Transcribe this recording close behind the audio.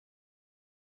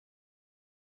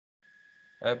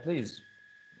Please.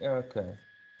 Okay.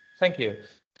 Thank you.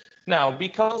 Now,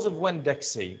 Because of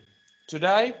Winn-Dixie.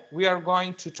 Today, we are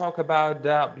going to talk about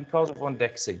Because of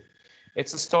Winn-Dixie.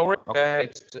 It's a story. Okay.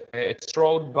 It's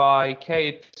wrote by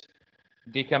Kate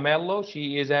DiCamello.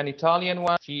 She is an Italian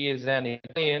one. She is an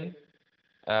Italian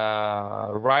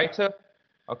writer.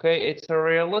 Okay. It's a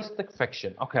realistic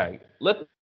fiction. Okay. Let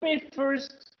me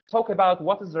first talk about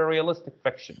what is a realistic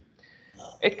fiction.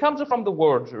 It comes from the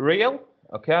word real,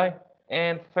 okay,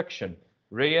 and fiction.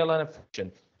 Real and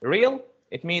fiction. Real,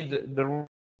 it means the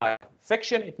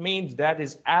fiction, it means that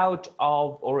is out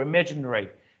of or imaginary.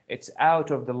 It's out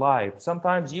of the life.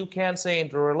 Sometimes you can say in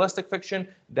the realistic fiction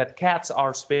that cats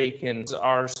are speaking,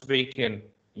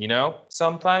 you know.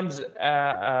 Sometimes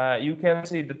you can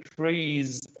see the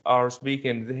trees are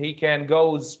speaking. He can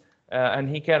goes and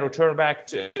he can return back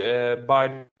to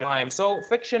by time. So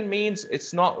fiction means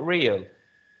it's not real.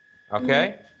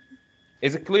 Okay,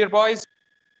 is it clear, boys?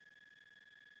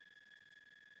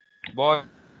 Boys?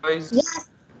 Yes.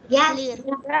 Yes.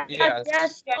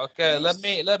 Yes. Yes. Okay,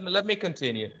 let me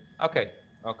continue. Okay,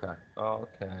 okay,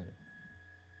 okay,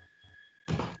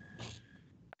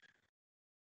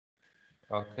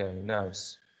 okay,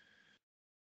 nice.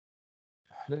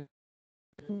 Let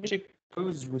me check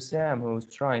who's Wissam, who's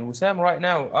trying. Wissam, right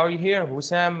now, are you here?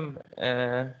 Wissam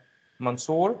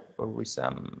Mansour or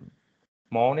Wissam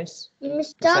Monis?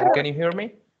 Wissam, can you hear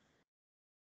me?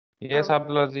 Yes,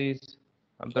 Abdulaziz.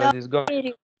 Abdulaziz,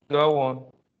 go on.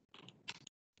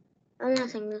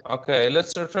 Okay,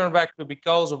 let's return back to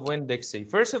Because of Winn-Dixie.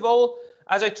 First of all,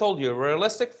 as I told you,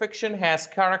 realistic fiction has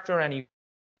character and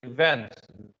events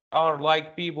are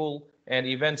like people and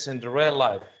events in the real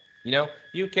life. You know,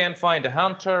 you can find a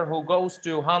hunter who goes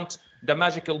to hunt the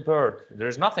magical bird.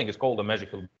 There's nothing is called a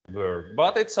magical bird,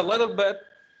 but it's a little bit.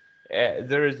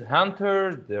 There is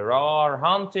hunters, there are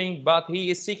hunting, but he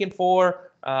is seeking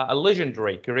for a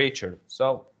legendary creature.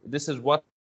 So this is what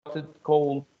it's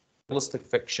called realistic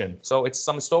fiction. So it's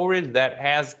some stories that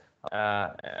has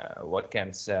what can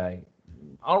I say,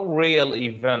 unreal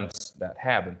events that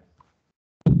happen.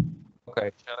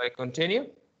 Okay, shall I continue?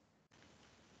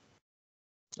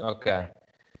 Okay.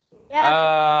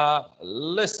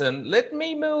 Listen, let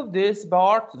me move this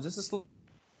part, this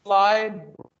slide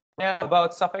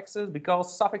about suffixes,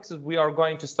 because suffixes we are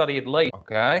going to study it later.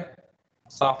 Okay,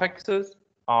 suffixes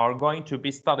are going to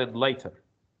be studied later.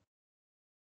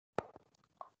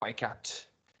 My cat.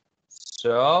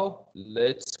 So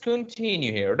let's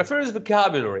continue here. The first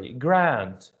vocabulary,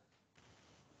 grand.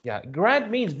 Yeah,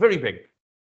 grand means very big.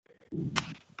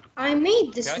 I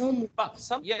made this homework. But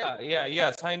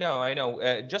yes, I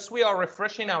know. Just we are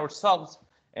refreshing ourselves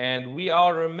and we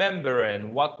are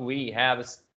remembering what we have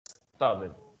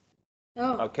studied.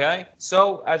 Oh. Okay,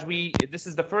 so this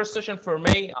is the first session for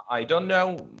me. I don't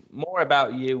know more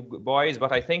about you boys,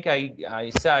 but I think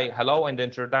I say hello in the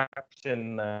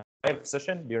introduction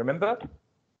session. Do you remember?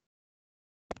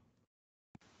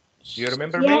 Do you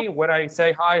remember me when I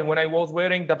say hi when I was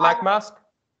wearing the black mask?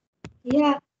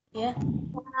 Yeah. Yeah.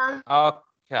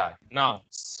 Okay,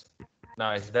 nice.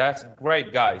 Nice, that's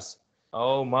great, guys.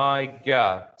 Oh my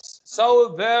God.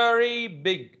 So very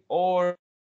big, or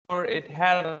it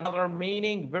had another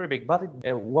meaning, very big. But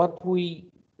what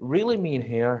we really mean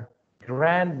here,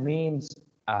 grand means,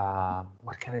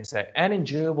 what can I say, an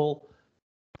enjoyable,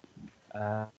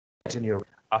 a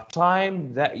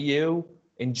time that you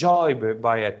enjoy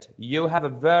by it. You have a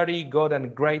very good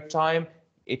and great time.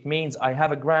 It means I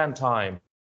have a grand time.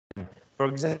 For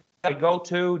example, I go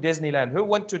to Disneyland. Who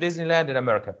went to Disneyland in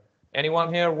America?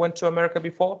 Anyone here went to America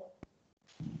before?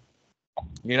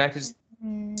 United States?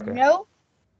 No.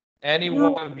 Any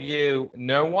one of you?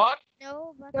 No one?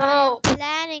 No, but I'm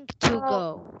planning to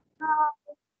go.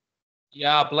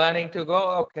 Yeah, planning to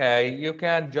go? Okay, you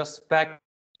can just pack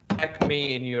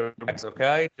me in your bags,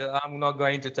 okay? I'm not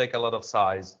going to take a lot of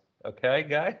size. Okay,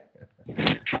 guy?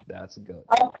 That's good.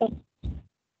 Okay.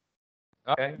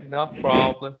 Okay, no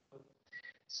problem.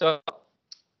 So,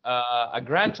 a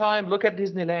grand time, look at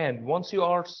Disneyland. Once you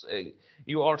are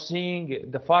seeing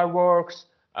the fireworks,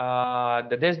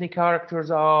 the Disney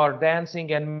characters are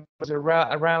dancing and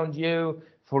around you.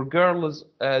 For girls,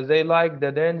 they like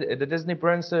the Disney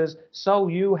princess. So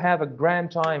you have a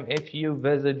grand time if you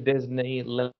visit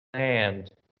Disneyland.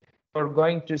 You're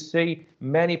going to see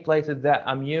many places that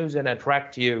amuse and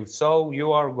attract you. So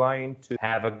you are going to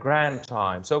have a grand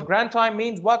time. So grand time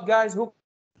means what, guys? Who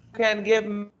can give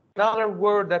another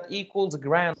word that equals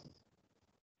grand?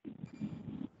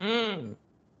 Who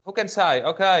can say?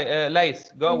 Okay,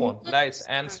 Lace, go on. Lace,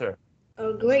 answer.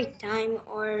 A great time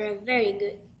or a very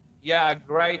good. Yeah,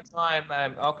 great time.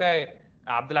 Okay,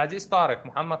 Abdulaziz Tariq,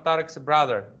 Muhammad Tariq's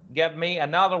brother, give me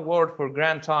another word for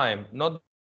grand time. Not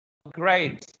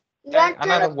great. Grand time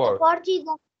Another is word. the party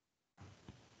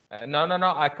that No,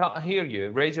 I can't hear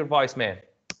you. Raise your voice, man.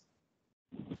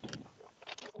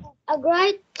 a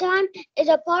great time is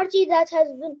a party that has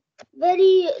been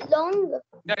very long.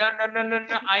 No.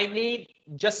 I need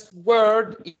just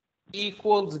word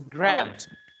equals grand.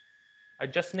 I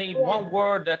just need one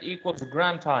word that equals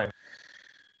grand time.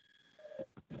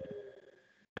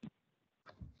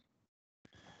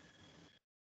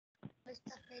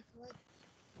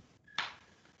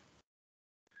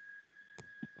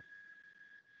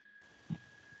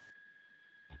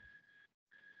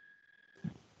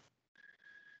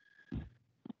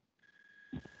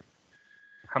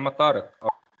 Muhammad Tariq.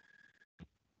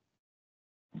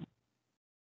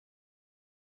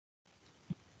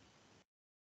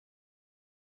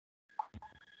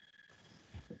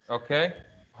 Okay.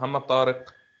 Muhammad Tariq.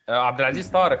 Abdulaziz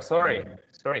Tariq, sorry.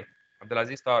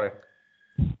 Abdulaziz Tariq.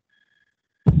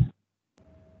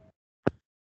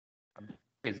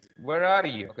 Where are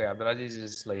you? Okay, Abdulaziz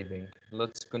is sleeping.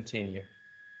 Let's continue.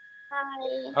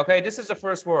 Hi. Okay, this is the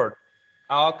first word.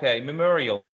 Okay,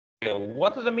 memorial.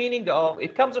 What is the meaning of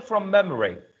it? Comes from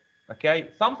memory. Okay,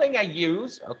 something I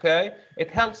use. Okay,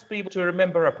 it helps people to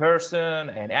remember a person,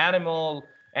 an animal,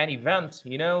 an event.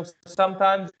 You know,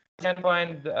 sometimes you can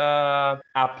find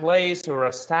a place or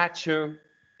a statue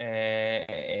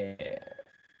in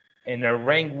a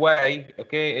ring way.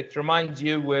 Okay, it reminds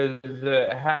you with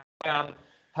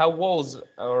how was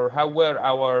or how were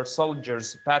our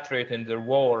soldiers patriot in the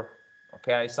war.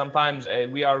 Okay, sometimes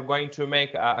we are going to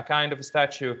make a kind of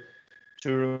statue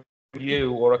to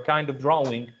you or a kind of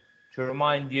drawing to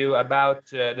remind you about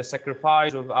the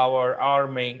sacrifice of our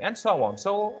army and so on.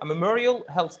 So a memorial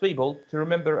helps people to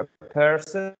remember a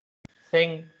person,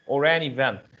 thing, or an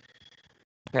event.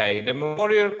 Okay, the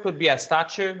memorial could be a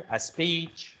statue, a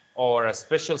speech, or a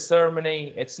special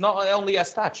ceremony. It's not only a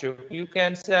statue. You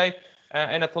can say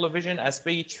in a television, a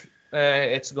speech,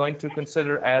 it's going to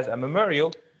consider as a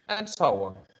memorial, and so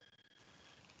on.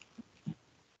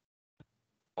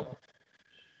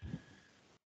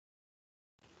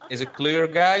 Is it clear,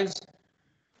 guys?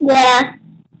 Yeah.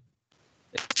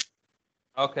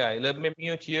 Okay, let me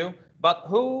mute you. But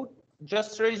who,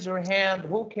 just raise your hand,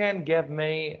 who can give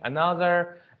me a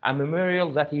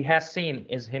memorial that he has seen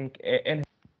is him in.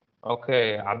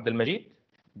 Okay, Abdul Majid,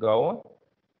 go on.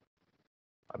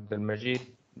 Abdul Majid,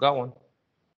 go on.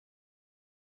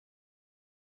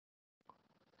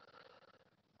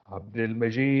 Abdul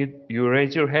Majid, you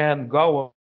raise your hand,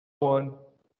 go on.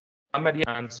 Ahmed,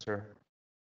 answer.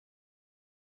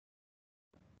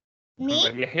 Me?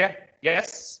 Yahya,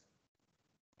 yes?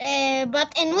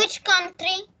 But in which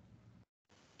country?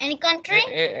 Any country?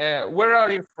 Where are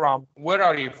you from? Where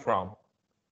are you from?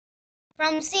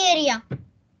 From Syria.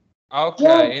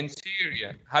 Okay, in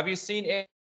Syria. Have you seen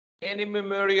any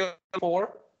memorial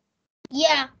before?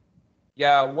 Yeah.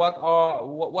 Yeah,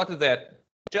 what is that?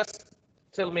 Just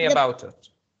tell me about it.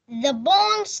 The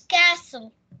Bones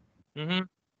Castle. Mm-hmm.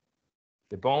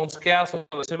 The Bones Castle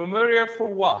is a memorial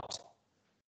for what?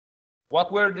 What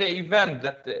were the events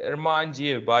that reminds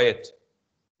you by it?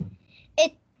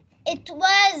 It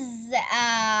was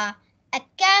a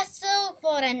castle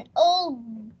for an old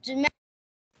man.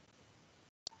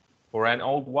 For an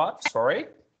old what? Sorry?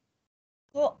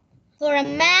 For a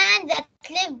man that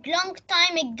lived long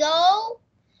time ago.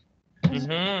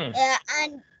 Mm-hmm.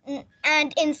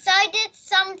 And inside it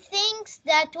some things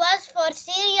that was for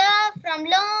Syria from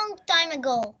long time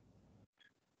ago.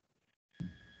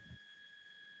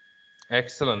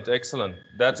 Excellent.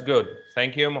 That's good.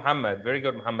 Thank you, Muhammad. Very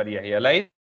good, Muhammad Yahya. Let's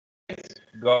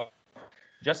go.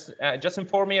 Just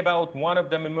inform me about one of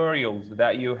the memorials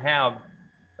that you have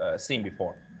seen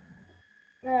before.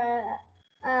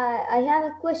 I have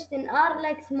a question. Are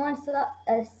like small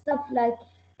stuff like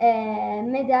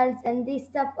medals and this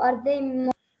stuff, are they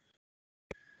more?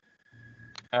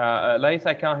 Laith,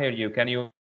 I can't hear you.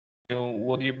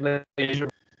 Would you please?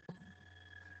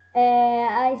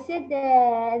 I said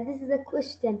this is a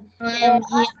question. Are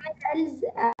medals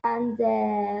and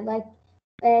like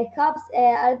cups,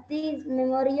 are these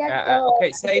memorial?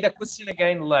 Okay, say the question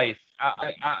again, Laith.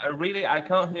 I really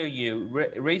can't hear you.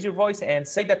 Raise your voice and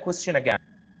say the question again.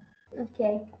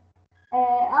 Okay.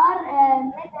 Are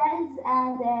medals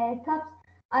and cups,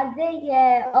 are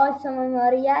they also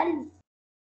memorials?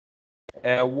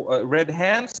 Red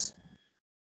hands?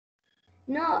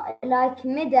 No, like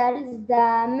medals,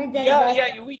 the medals.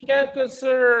 Yeah, we can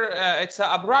consider it's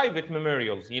a private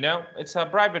memorials, you know? It's a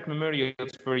private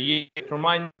memorials for you to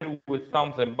remind you with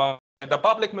something, but the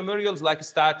public memorials like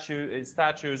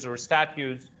statues or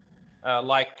statues,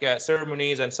 like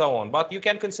ceremonies and so on. But you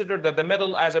can consider that the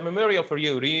medal as a memorial for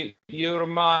you. You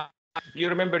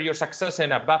remember your success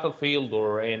in a battlefield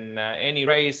or in any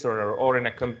race or in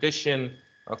a competition.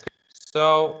 Okay.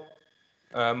 So,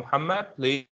 Muhammad,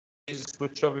 please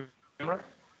switch off your camera.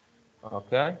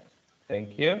 Okay.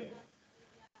 Thank you.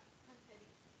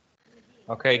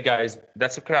 Okay, guys,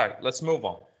 that's okay. Let's move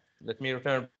on. Let me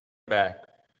return back.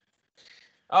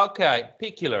 Okay,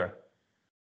 peculiar.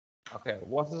 Okay,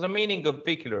 what is the meaning of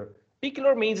peculiar?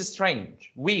 Peculiar means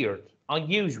strange, weird,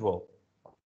 unusual.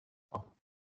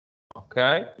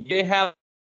 Okay, I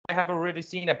have already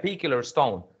seen a peculiar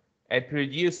stone. It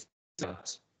produces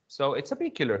light. So it's a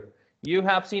peculiar. You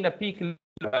have seen a peculiar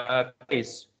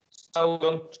place, so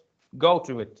don't go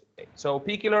to it. So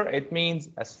peculiar, it means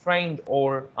a strange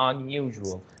or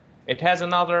unusual. It has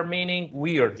another meaning,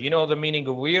 weird. You know the meaning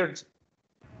of weird?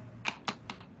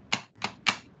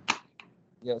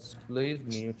 Yes, please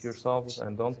mute yourselves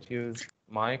and don't use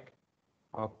mic.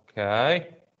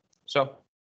 Okay. So,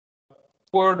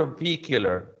 word of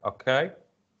peculiar. Okay.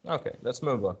 Okay, let's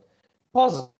move on.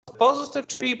 Positive. Positive,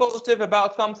 to be positive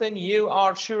about something you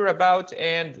are sure about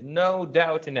and no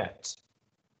doubt in it.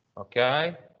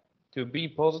 Okay. To be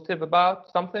positive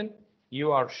about something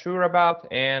you are sure about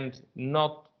and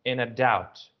not in a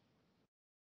doubt.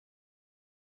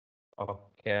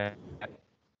 Okay.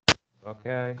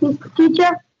 Okay.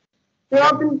 Teacher, you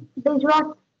open page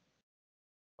one.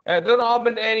 Don't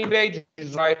open any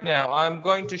pages right now. I'm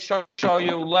going to show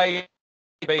you later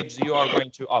page you are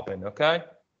going to open, okay?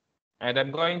 And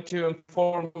I'm going to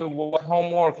inform you what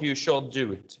homework you should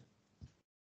do it.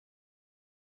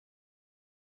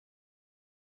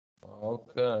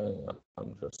 Okay,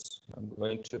 I'm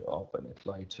going to open it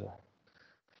later.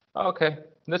 Okay,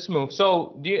 let's move.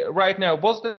 So right now,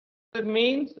 positive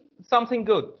means something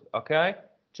good, okay?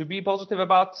 To be positive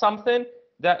about something,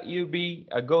 that you be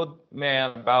a good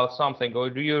man about something, or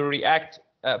do you react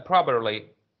properly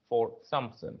for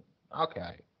something?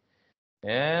 Okay.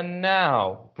 And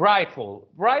now, prideful.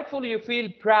 Prideful, you feel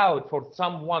proud for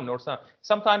someone or some.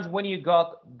 Sometimes when you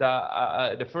got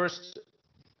the first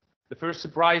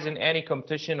prize in any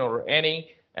competition or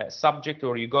any subject,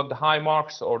 or you got the high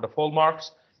marks or the full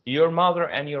marks, your mother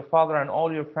and your father and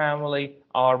all your family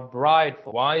are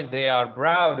prideful. Why? They are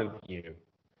proud of you.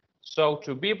 So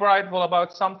to be prideful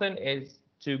about something is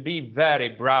to be very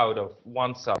proud of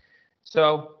oneself.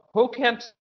 So who can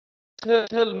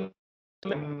tell me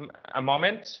a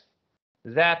moment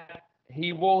that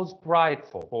he was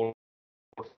prideful for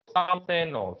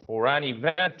something or for an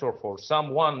event or for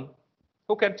someone?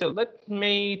 Who can tell? Let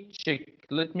me check.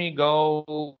 Let me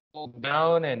go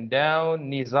down and down.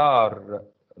 Nizar.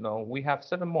 No, we have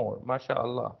 7 more.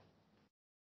 MashaAllah.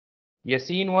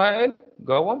 Yasin Wa'il,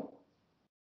 go on.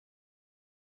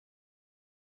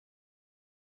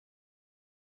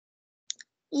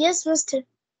 Yes, Mister.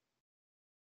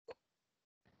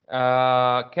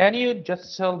 Can you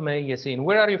just tell me, Yasin,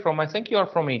 where are you from? I think you are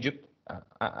from Egypt.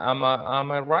 Am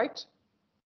I right?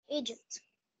 Egypt.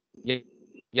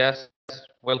 Yes,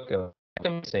 welcome.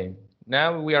 Same.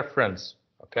 Now we are friends,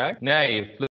 okay?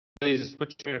 Naif, please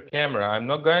switch your camera. I'm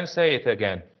not going to say it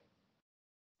again.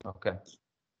 Okay.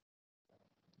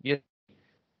 Yes.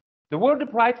 The word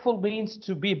prideful means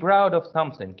to be proud of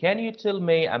something. Can you tell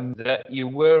me that you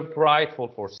were prideful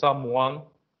for someone?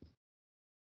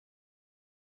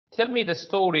 Tell me the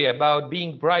story about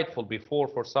being prideful before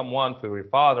for someone, for your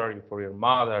father, for your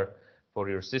mother, for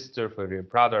your sister, for your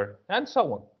brother, and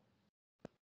so on.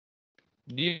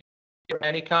 Do you hear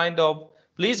any kind of...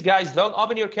 Please, guys, don't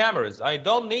open your cameras. I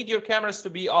don't need your cameras to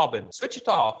be open. Switch it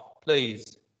off,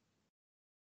 please.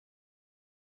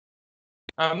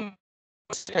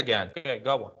 Again. Okay,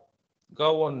 go on.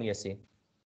 Go on, Yasin.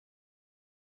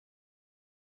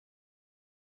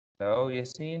 Hello,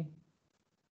 Yasin.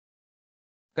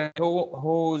 Okay,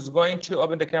 who's going to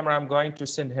open the camera? I'm going to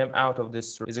send him out of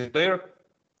this room. Is it clear?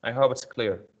 I hope it's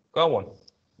clear. Go on.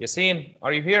 Yasin,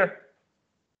 are you here?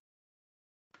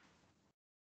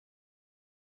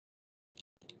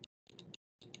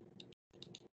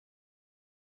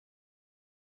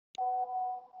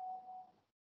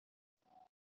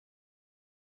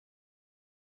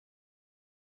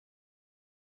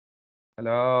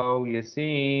 Hello,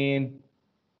 Yasin.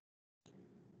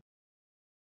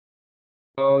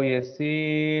 Hello,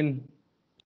 Yasin.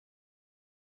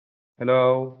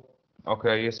 Hello.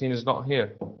 Okay, Yasin is not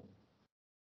here.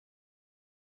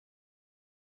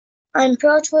 I'm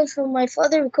proud for my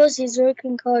father because he's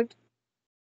working hard.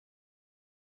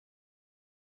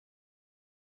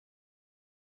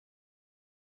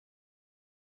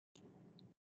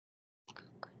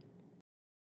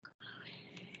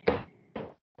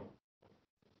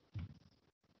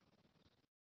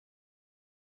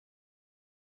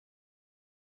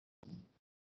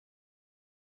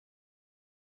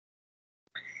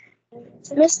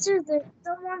 Mister, there's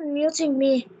someone muting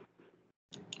me.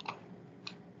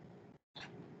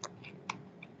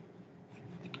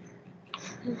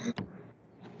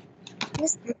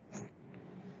 Mister.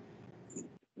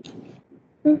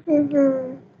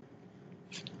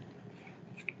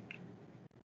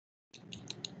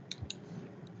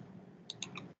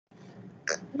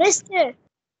 Mister.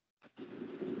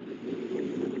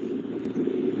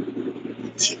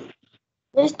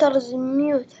 Mister is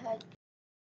mute.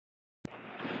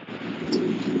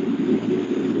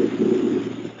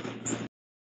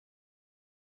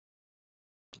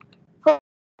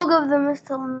 Who gave the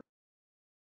Mister?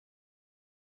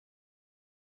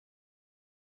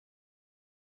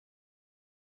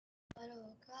 Hello,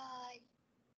 guys.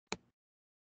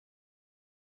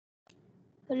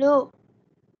 Hello.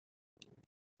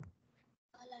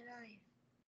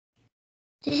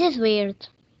 This is weird.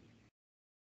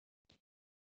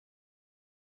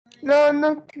 No,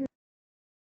 not.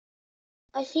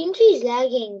 I think he's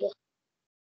lagging.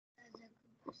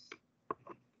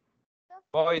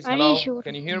 Boys, Are you hello. sure?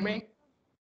 Can you hear me?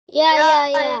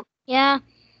 Yeah. Yeah.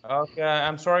 Okay,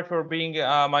 I'm sorry for being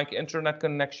my internet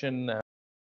connection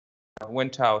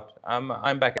went out.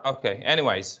 I'm back. Okay.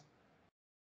 Anyways,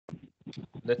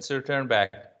 let's return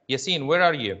back. Yassine, where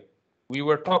are you? We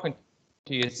were talking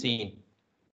to Yassine.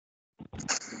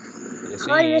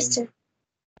 Hi, Mister.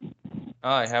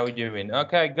 Hi, how are you doing?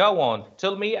 Okay, go on.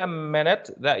 Tell me a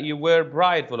minute that you were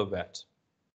prideful of it.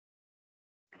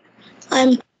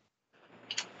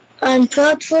 I'm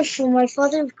proudful for my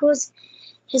father because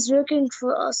he's working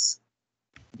for us.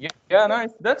 Yeah,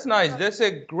 nice. That's nice. That's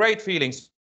a great feeling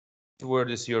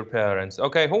towards your parents.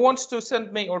 Okay, who wants to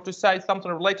send me or to say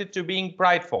something related to being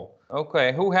prideful?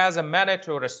 Okay, who has a minute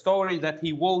or a story that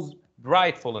he was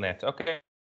prideful in it? Okay,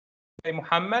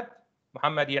 Muhammad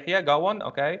Yahya, go on.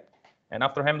 Okay, and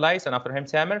after him Lais, and after him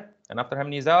Samir, and after him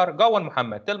Nizar. Go on,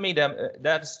 Muhammad. Tell me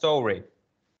that story.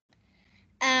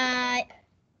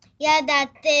 Yeah, that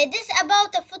this is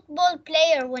about a football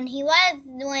player when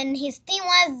his team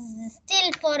was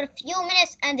still for a few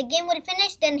minutes and the game will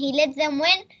finish, then he let them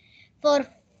win for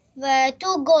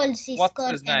 2 goals he What's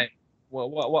scored. his name?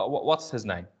 What's his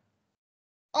name?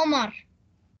 Omar.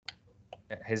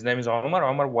 His name is Omar.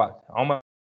 Omar what? Omar.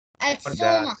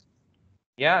 Al-Suma.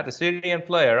 Yeah, the Syrian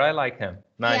player. I like him.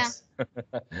 Nice.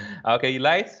 Yeah. Okay,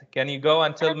 Lais, can you go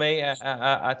and tell me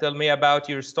about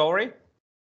your story?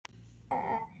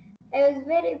 I was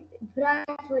very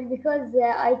prideful because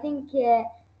I think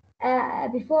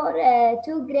before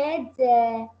 2 grades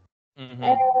there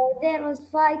was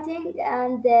fighting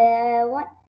and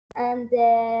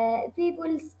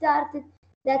people started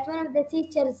that one of the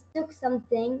teachers took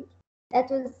something that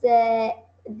was the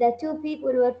 2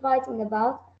 people were fighting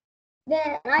about.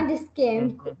 Then I just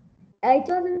came. I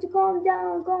told him to calm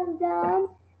down.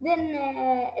 Then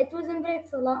it wasn't very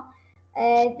so long.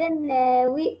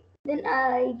 Then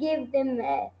I gave them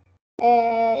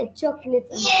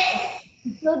chocolate.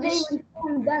 So they will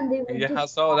calm down. They will Yeah,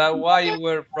 just. so that's why you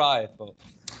were prideful.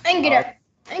 انقرأ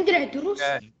دروس.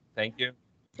 Okay. Thank you.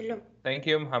 Thank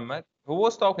you, Muhammad. Who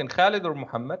was talking, Khalid or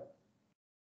Muhammad?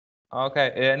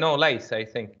 Okay, no, Lais, I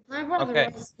think. My brother Okay.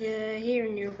 was here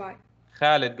nearby.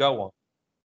 Khalid, go on.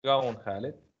 Go on,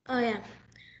 Khalid. Oh yeah,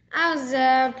 I was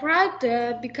proud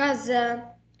because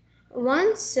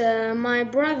once my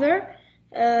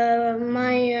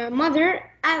mother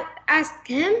asked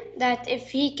him that if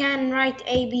he can write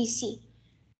ABC,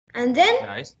 and then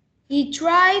Nice. he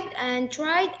tried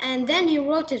and then he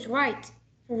wrote it right.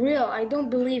 For real, I don't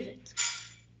believe it.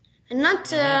 And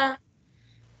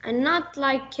not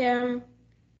like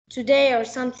today or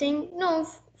something. No,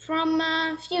 from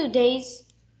a few days.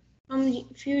 From a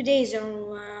few days or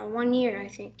 1 year, I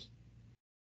think.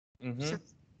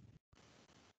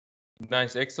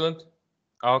 Nice, excellent.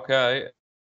 Okay.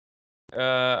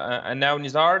 And now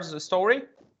Nizar's story.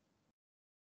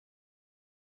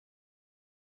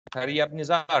 Hurry up,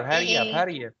 Nizar.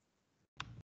 Hurry up.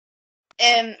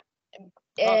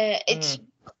 It's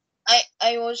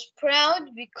I was proud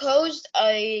because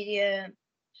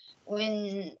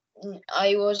when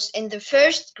I was in the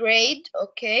 1st grade,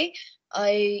 okay,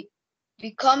 I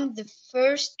become the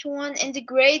first one in the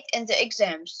grade in the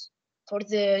exams for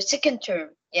the 2nd term.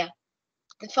 Yeah,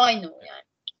 the final.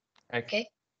 Yeah. Okay.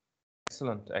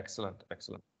 Excellent.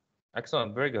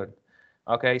 Very good.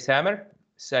 Okay, Samir,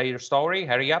 say your story.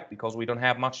 Hurry up because we don't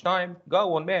have much time. Go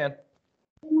on, man.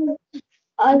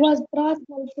 I was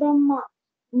prideful from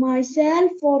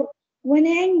myself for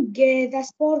winning the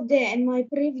sport day in my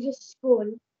previous school.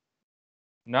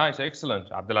 Nice, excellent.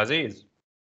 Abdulaziz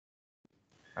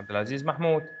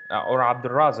Mahmoud or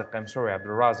Abdul Razak. I'm sorry,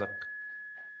 Abdul Razak.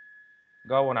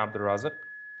 Go on, Abdul Razak.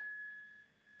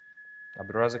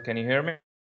 Abdul Razak, can you hear me?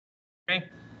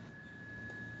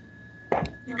 I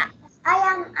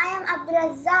am Abdul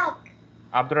Razak.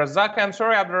 Abdul Razak, I'm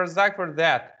sorry, Abdul Razak, for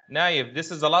that. Naif,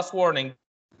 this is the last warning.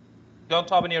 Don't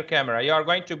open your camera. You are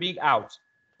going to be out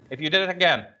if you did it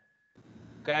again.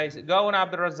 Guys, go on,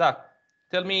 Abdul Razak.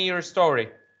 Tell me your story.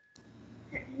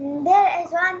 There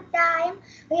is one time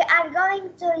we are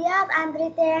going to Riyadh and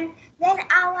return. Then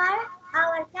our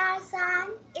car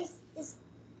sun is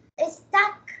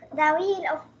stuck. The wheel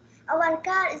of our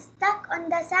car is stuck on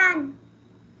the sand.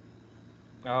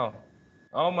 Oh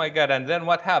my God! And then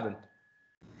what happened?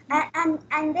 And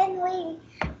then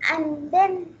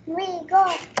we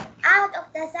go out of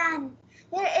the sand.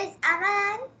 There is a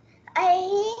man.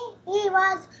 He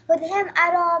was with him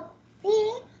a rope.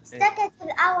 He stuck it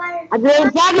with our.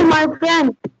 My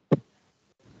friend.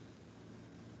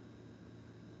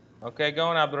 Okay, go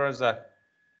on, Abdul Razak.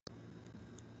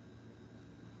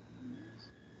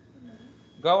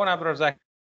 Go on, Abdul Razak.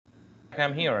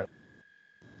 I'm here.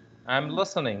 I'm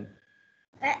listening.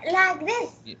 Like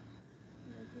this.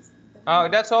 Oh,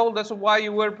 that's all. That's why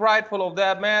you were prideful of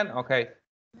that man. Okay.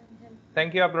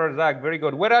 Thank you, Abdul Razak. Very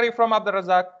good. Where are you from, Abdul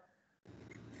Razak?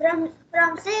 From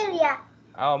Syria.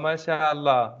 Oh,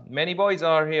 mashallah. Many boys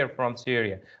are here from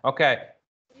Syria. Okay.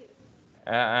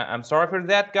 I'm sorry for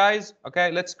that, guys.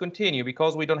 Okay, let's continue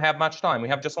because we don't have much time. We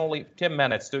have just only 10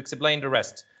 minutes to explain the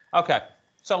rest. Okay.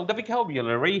 So the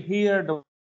vocabulary here, the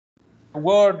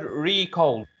word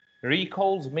recall.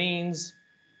 Recalls means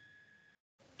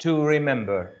to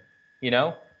remember, you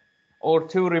know, or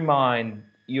to remind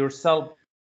yourself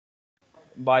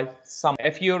by something.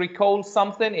 If you recall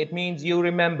something, it means you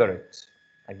remember it.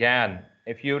 Again,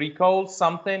 if you recall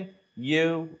something,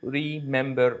 you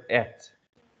remember it.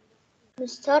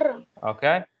 Mr.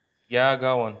 Okay? Yeah,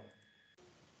 go on.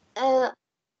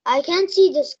 I can't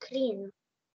see the screen.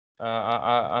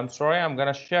 I'm sorry, I'm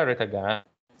gonna share it again.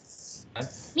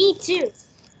 Me too.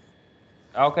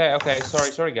 Okay,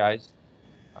 sorry guys.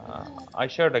 I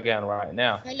shared again right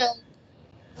now. Hello.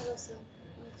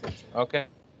 Okay.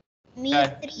 Me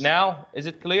Okay. three. Now, is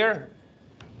it clear?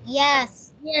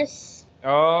 Yes. Yes.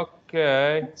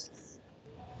 Okay.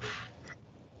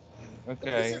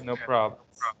 Okay, no problem.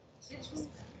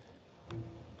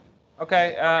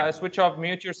 Okay, switch off,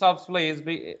 mute yourselves, please.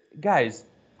 Guys,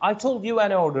 I told you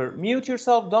an order. Mute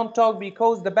yourself, don't talk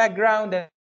because the background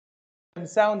and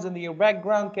sounds in your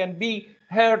background can be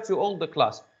heard to all the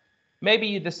class.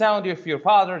 Maybe the sound of your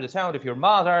father, the sound of your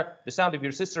mother, the sound of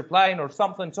your sister playing or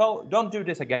something. So don't do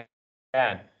this again.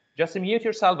 Just mute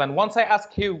yourself. And once I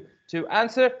ask you to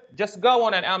answer, just go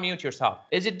on and unmute yourself.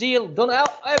 Is it deal? Don't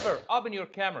ever open your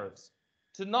cameras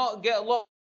to not get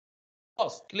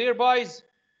lost. Clear, boys?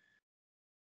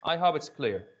 I hope it's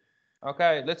clear.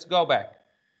 Okay, let's go back.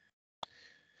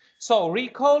 So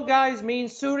recall, guys,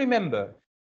 means to remember.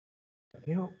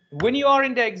 When you are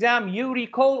in the exam, you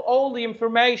recall all the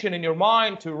information in your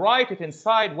mind to write it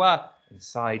inside what?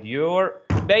 Inside your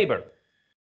paper.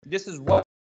 This is what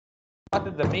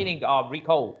is the meaning of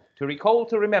recall. To recall,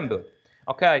 to remember.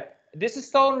 Okay, this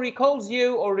stone recalls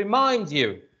you or reminds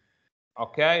you.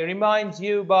 Okay, reminds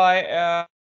you by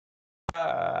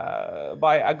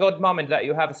a good moment that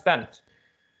you have spent.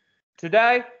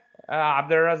 Today,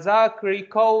 Abdul Razak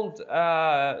recalled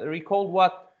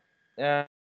what?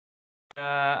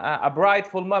 A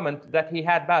brightful moment that he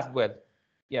had passed with.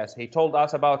 Yes, he told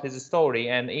us about his story,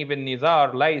 and even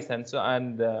Nizar, Lays, and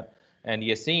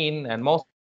Yasin, and most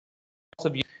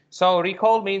of you. So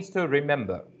recall means to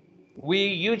remember. We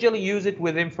usually use it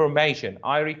with information.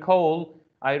 I recall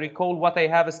what I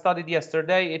have studied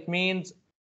yesterday. It means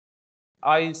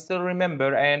I still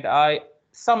remember and I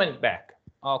summon it back.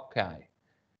 Okay,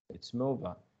 let's move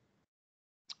on.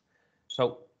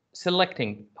 So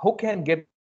selecting, who can give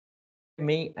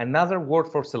me another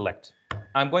word for select?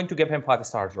 I'm going to give him 5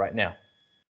 stars right now.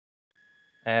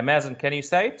 Mazen, can you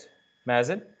say it?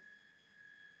 Mazen?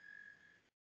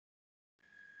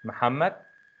 Muhammad?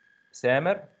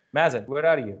 Samir? Mazen, where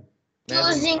are you? Mazen,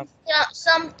 Choosing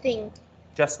something.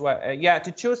 just what? Yeah,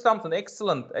 to choose something.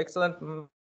 Excellent.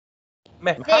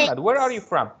 Muhammad, where are you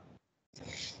from?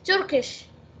 Turkish.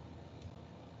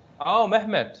 Oh,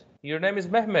 Mehmet. Your name is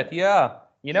Mehmet. Yeah.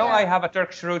 You know, Yeah. I have a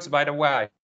Turkish roots, by the way.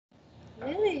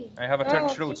 Really? I have a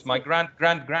Turkish roots. My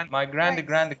grandfather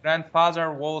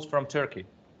was from Turkey.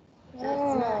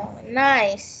 Oh,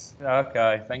 nice.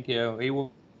 Okay, thank you. He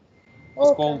was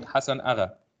called Hassan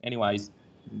Aga. Anyways,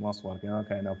 most welcome.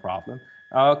 Okay, no problem.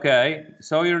 Okay,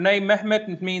 so your name Mehmet,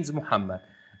 it means Muhammad.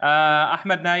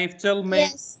 Ahmed Naif, tell me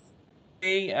Yes.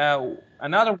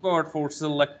 another word for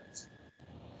select.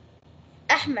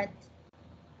 Ahmed.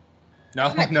 No,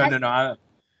 Ahmed no, no,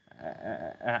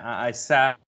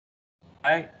 Hassan.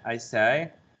 no. I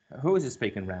say, who is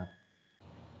speaking now?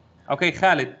 Okay,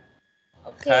 Khalid.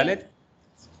 Okay. Khalid.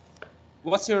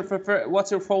 What's your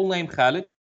full name, Khalid?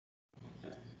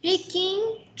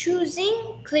 Picking,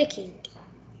 choosing, clicking.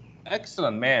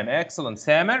 Excellent, man. Excellent.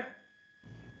 Samer.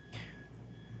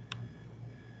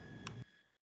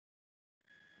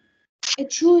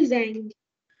 Choosing.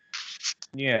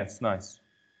 Yes, nice.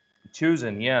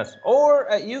 Choosing, yes. Or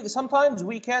you sometimes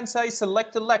we can say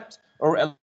select, elect,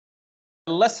 or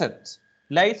elicit.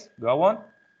 Laith, go on.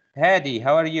 Hadi,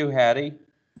 how are you, Hadi?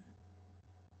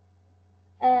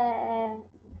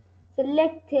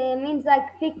 Select means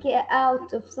like pick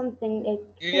out of something. Like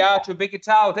Yeah, to pick it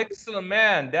out. Excellent,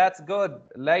 man. That's good.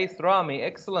 Laith Rami,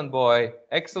 excellent boy.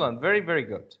 Excellent. Very, very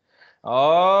good.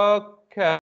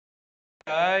 Okay.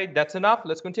 That's enough.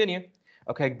 Let's continue.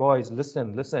 Okay, boys,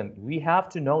 listen, listen. We have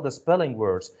to know the spelling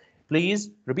words. Please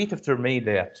repeat after me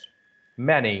that.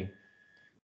 Many.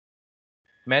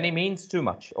 Many means too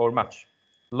much or much.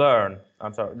 Learn.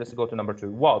 I'm sorry. Let's go to number 2.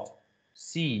 What?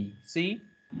 See. See?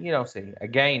 You know, see.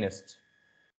 Against.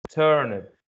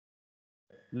 Turnip.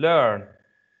 Learn.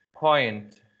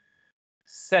 Point.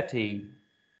 City.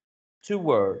 2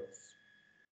 words.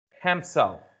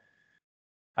 Himself.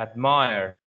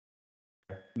 Admire.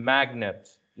 Magnet.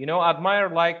 You know, admire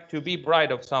like to be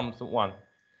bride of someone.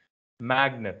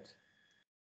 Magnet.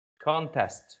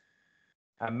 Contest.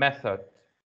 A method.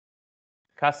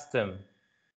 Custom.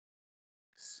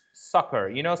 Soccer.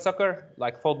 You know soccer?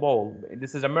 Like football.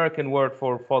 This is American word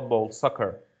for football,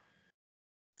 soccer.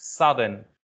 Sudden.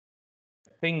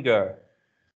 Finger.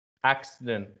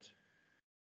 Accident.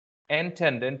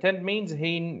 Intent. Intent means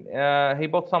he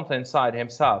put something inside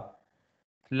himself.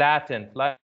 Flatten.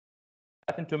 Flatten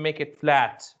to make it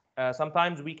flat.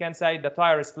 Sometimes we can say the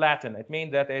tire is flattened. It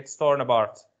means that it's torn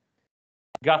apart.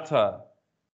 Gutter.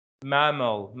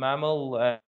 Mammal.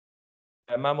 Mammal.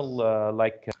 Mammal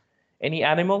like any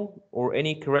animal or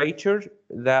any creature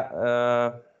that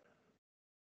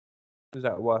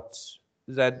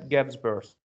that gives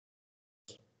birth.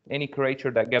 Any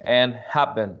creature that gives and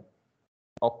happen.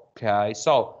 Okay,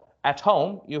 so at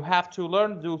home you have to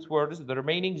learn those words. The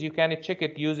remainings you can check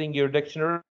it using your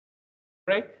dictionary.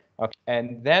 Okay,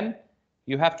 and then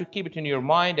you have to keep it in your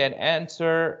mind and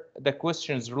answer the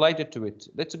questions related to it.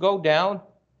 Let's go down.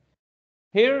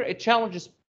 Here it challenges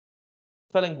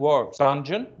spelling words.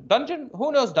 Dungeon. Dungeon.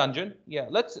 Who knows dungeon? Yeah.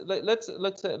 Let's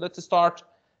start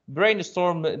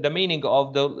brainstorm the meaning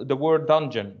of the word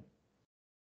dungeon.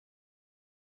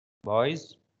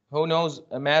 Boys, who knows?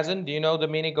 Mazen, do you know the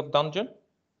meaning of dungeon?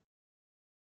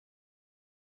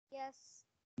 Yes.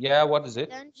 Yeah. What is it?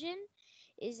 Dungeon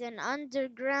is an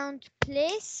underground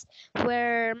place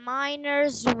where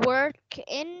miners work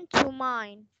in to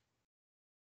mine.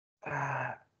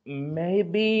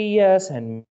 Maybe yes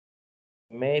and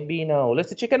maybe no.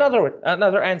 Let's check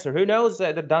another answer. Who knows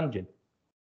the dungeon?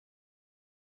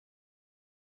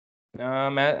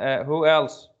 Who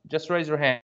else? Just raise your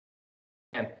hand.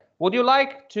 Would you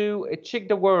like to check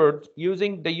the word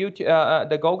using the YouTube,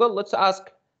 the Google? Let's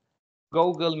ask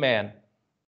Google man.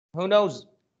 Who knows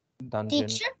dungeon?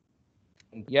 Teacher?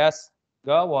 Yes.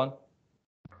 Go on.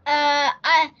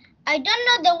 I don't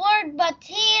know the word, but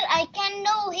here I can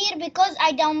know here because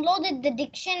I downloaded the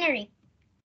dictionary.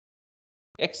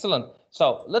 Excellent.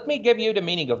 So let me give you the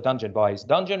meaning of dungeon, boys.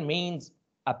 Dungeon means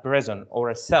a prison or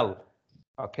a cell.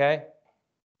 Okay,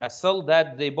 a cell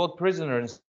that they put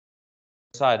prisoners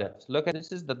inside it. Look at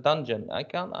this is the dungeon. I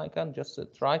can just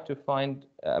try to find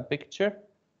a picture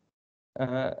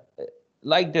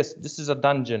like this. This is a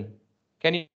dungeon.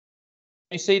 Can you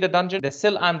see the dungeon? The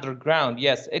cell underground.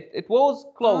 Yes, it was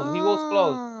closed. He was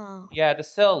closed. Yeah, the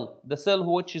cell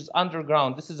which is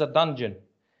underground. This is a dungeon.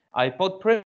 I put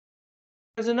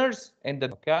prisoners in the.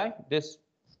 Okay, this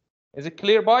is it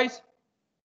clear, boys?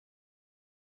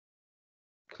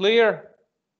 Clear.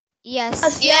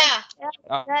 Yes. Yeah.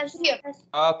 Okay,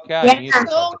 Yeah. mute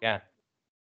yourselves again.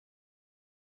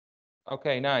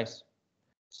 Okay, nice.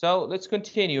 So let's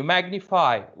continue.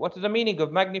 Magnify. What is the meaning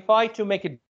of magnify? To make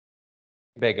it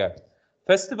bigger.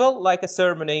 Festival, like a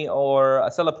ceremony or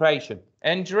a celebration.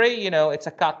 Injury, you know, it's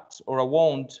a cut or a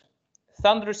wound.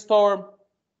 Thunderstorm,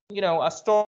 you know, a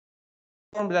storm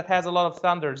that has a lot of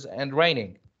thunders and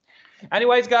raining.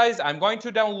 Anyways, guys, I'm going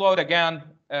to download again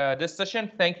this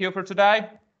session. Thank you for today.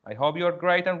 I hope you're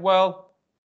great and well.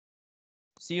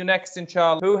 See you next,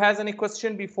 inshallah. Who has any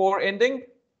question before ending?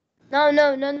 No,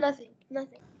 nothing.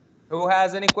 Who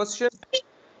has any questions?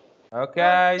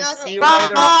 Okay, Nothing. see you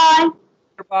later. Bye.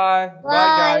 Bye.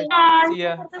 Bye, guys. See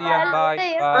ya. See ya. Bye.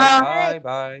 See ya. Bye. Bye.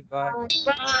 Bye. Bye.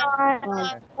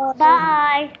 Bye.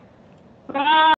 Bye.